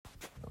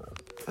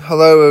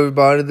Hello,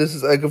 everybody. This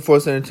is Edgar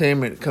Force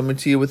Entertainment coming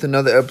to you with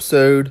another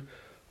episode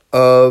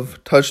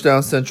of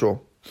Touchdown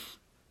Central.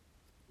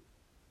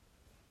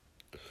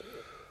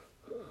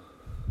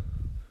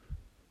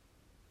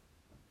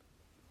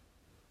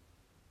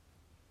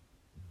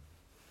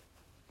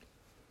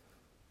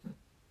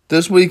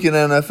 This week in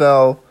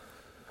NFL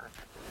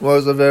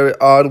was a very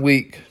odd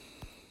week.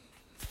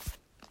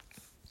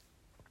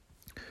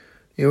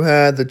 You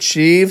had the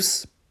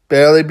Chiefs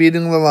barely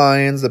beating the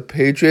Lions, the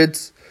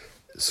Patriots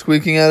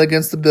squeaking out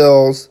against the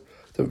Bills,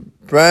 the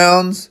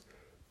Browns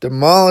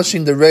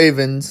demolishing the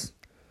Ravens,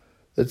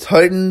 the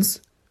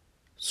Titans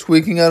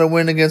squeaking out a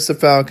win against the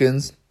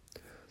Falcons,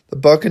 the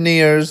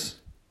Buccaneers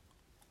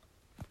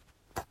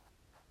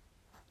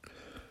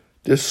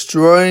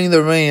destroying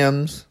the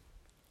Rams,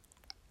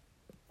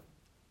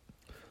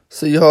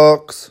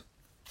 Seahawks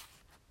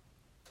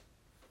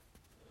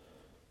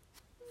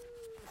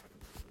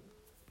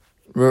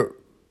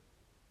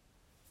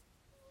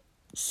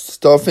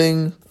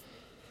stuffing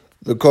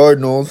the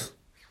Cardinals,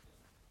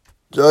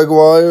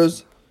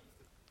 Jaguars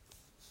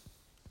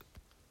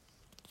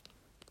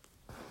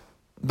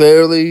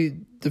barely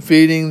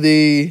defeating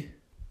the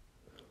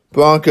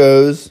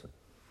Broncos,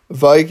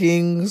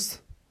 Vikings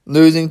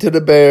losing to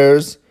the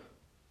Bears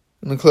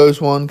in a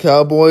close one,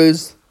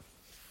 Cowboys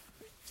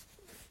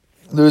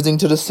losing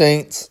to the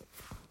Saints,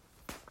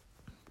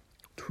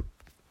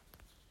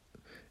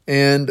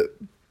 and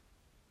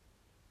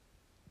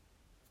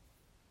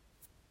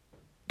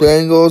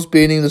Bengals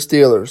beating the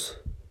Steelers.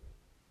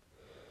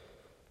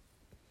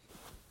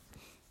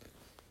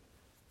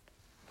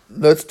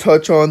 Let's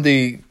touch on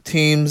the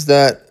teams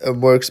that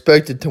were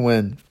expected to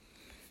win.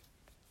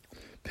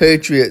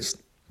 Patriots.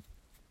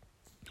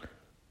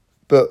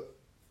 But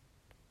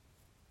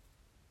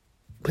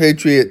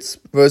Patriots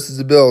versus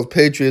the Bills.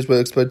 Patriots were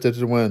expected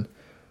to win.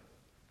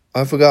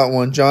 I forgot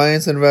one.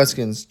 Giants and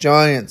Redskins.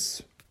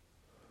 Giants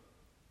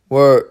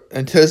were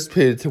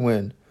anticipated to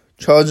win.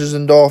 Chargers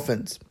and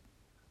Dolphins.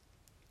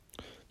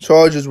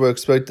 Chargers were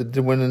expected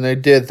to win, and they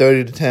did,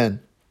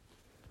 30-10.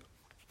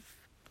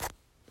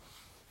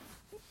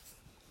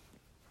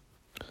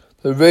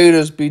 The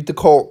Raiders beat the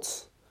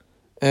Colts,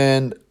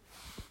 and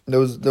there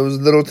was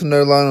little to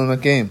no line on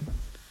that game.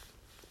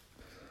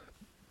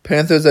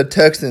 Panthers at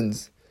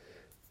Texans.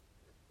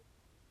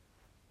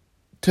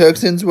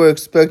 Texans were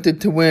expected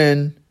to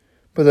win,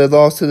 but they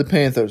lost to the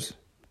Panthers.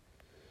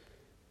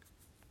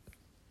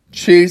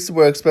 Chiefs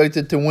were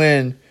expected to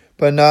win,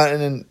 but not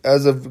in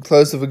as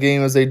close of a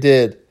game as they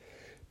did.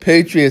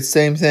 Patriots,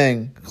 same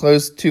thing.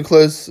 Too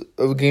close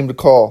of a game to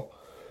call.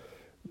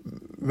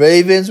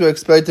 Ravens were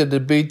expected to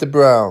beat the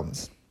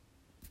Browns,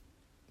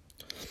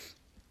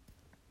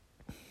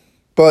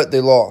 but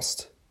they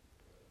lost.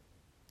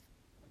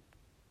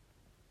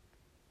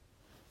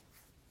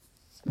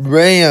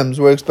 Rams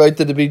were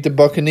expected to beat the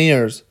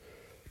Buccaneers,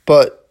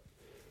 but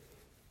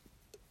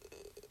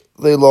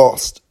they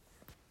lost.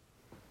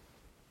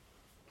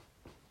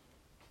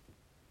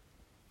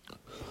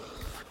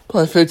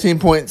 By 15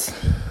 points.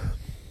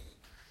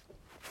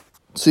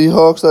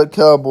 Seahawks at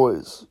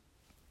Cowboys.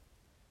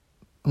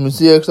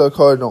 Seahawks at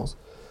Cardinals.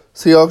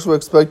 Seahawks were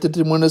expected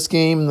to win this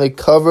game, and they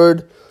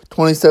covered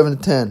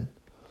 27-10.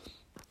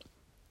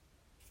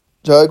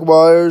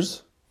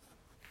 Jaguars.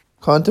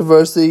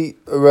 Controversy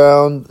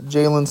around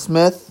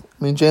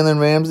Jalen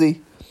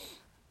Ramsey.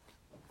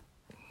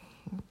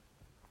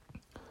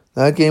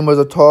 That game was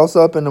a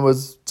toss-up, and it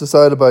was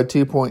decided by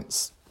 2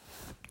 points.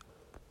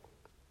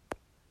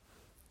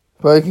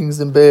 Vikings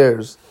and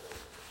Bears.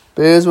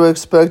 Bears were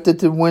expected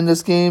to win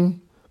this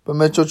game, but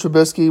Mitchell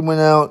Trubisky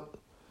went out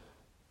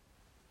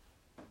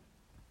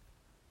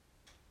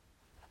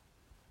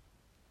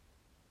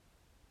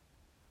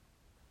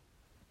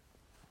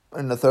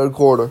in the third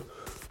quarter.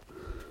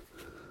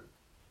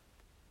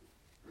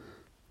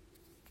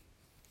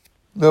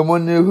 No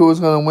one knew who was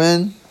going to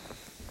win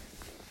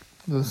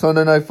the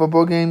Sunday night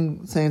football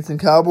game, Saints and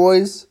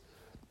Cowboys.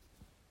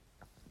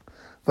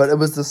 But it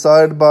was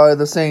decided by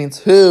the Saints,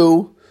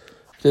 who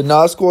did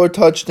not score a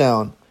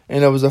touchdown.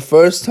 And it was the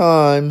first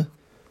time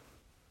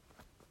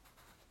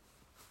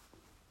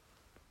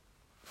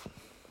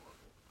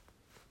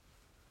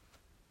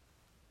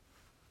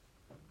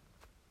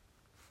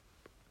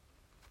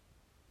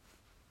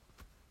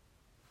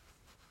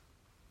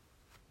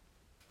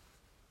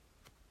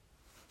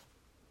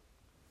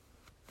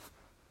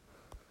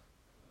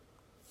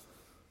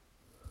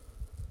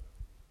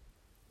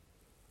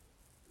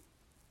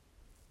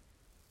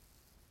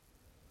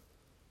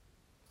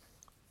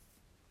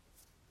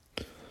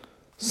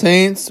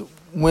Saints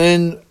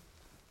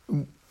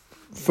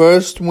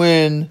first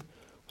win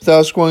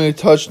without scoring a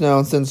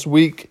touchdown since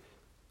week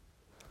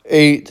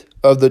 8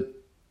 of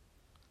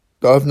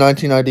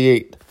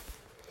 1998.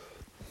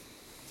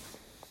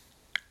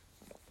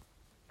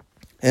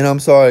 And I'm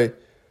sorry,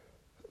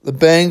 the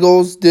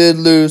Bengals did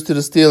lose to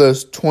the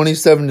Steelers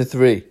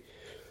 27-3.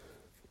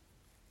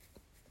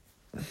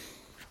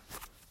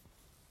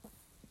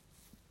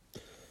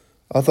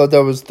 I thought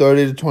that was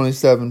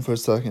 30-27 for a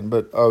second,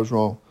 but I was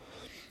wrong.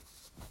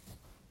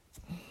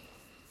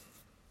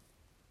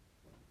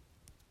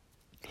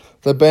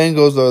 the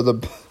Bengals are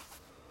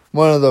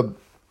one of the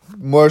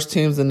worst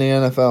teams in the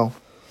NFL.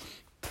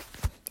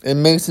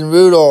 And Mason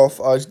Rudolph,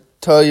 I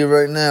tell you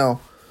right now,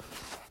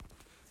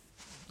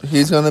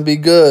 he's going to be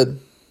good.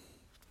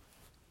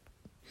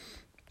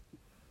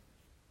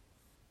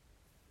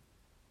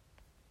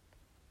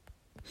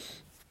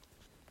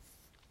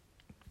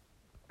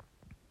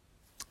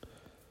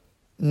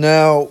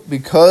 Now,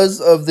 because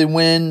of the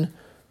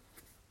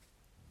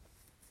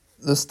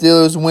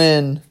Steelers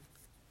win,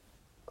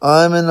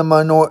 I'm in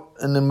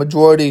the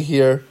majority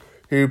here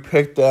who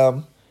picked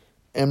them,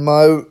 and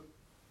my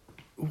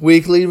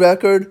weekly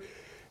record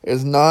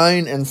is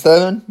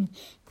 9-7,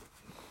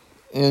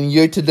 and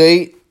year to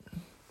date,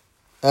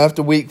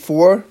 after week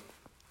 4,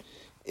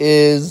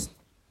 is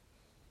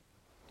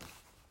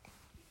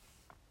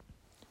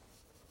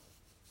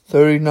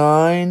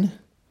 39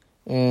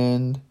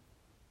 and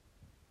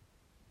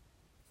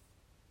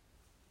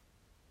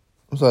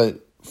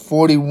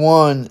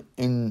 41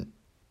 and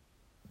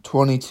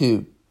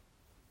 22.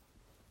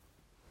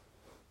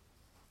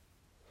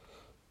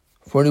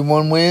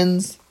 41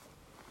 wins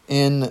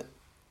in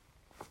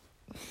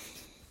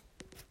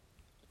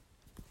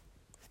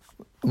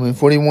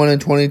 41 and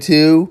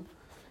 22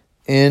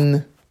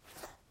 in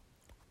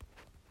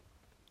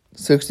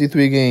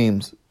 63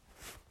 games,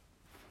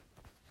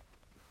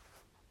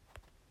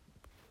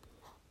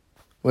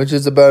 which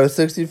is about a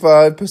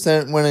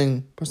 65%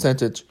 winning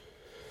percentage.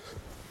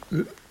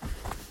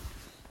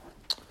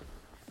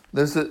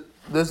 This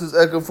is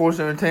Echo Force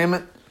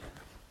Entertainment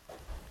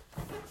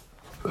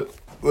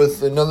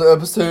with another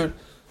episode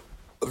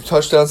of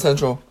Touchdown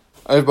Central.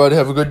 Everybody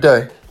have a good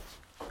day.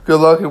 Good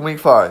luck in week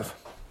 5.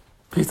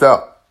 Peace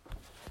out.